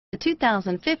The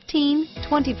 2015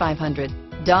 2500.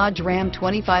 Dodge Ram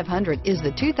 2500 is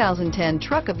the 2010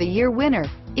 Truck of the Year winner.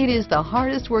 It is the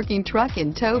hardest working truck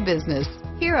in tow business.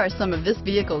 Here are some of this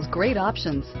vehicle's great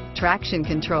options: traction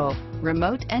control,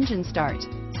 remote engine start,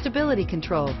 stability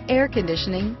control, air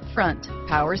conditioning, front,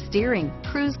 power steering,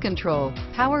 cruise control,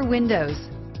 power windows,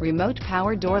 remote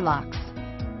power door locks,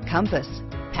 compass,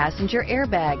 passenger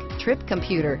airbag, trip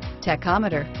computer,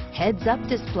 tachometer, heads-up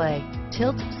display,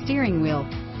 tilt steering wheel,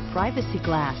 privacy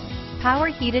glass, power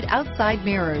heated outside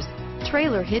mirrors,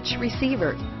 trailer hitch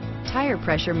receiver, tire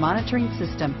pressure monitoring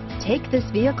system. Take this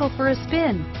vehicle for a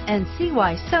spin and see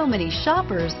why so many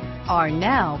shoppers are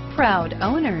now proud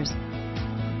owners.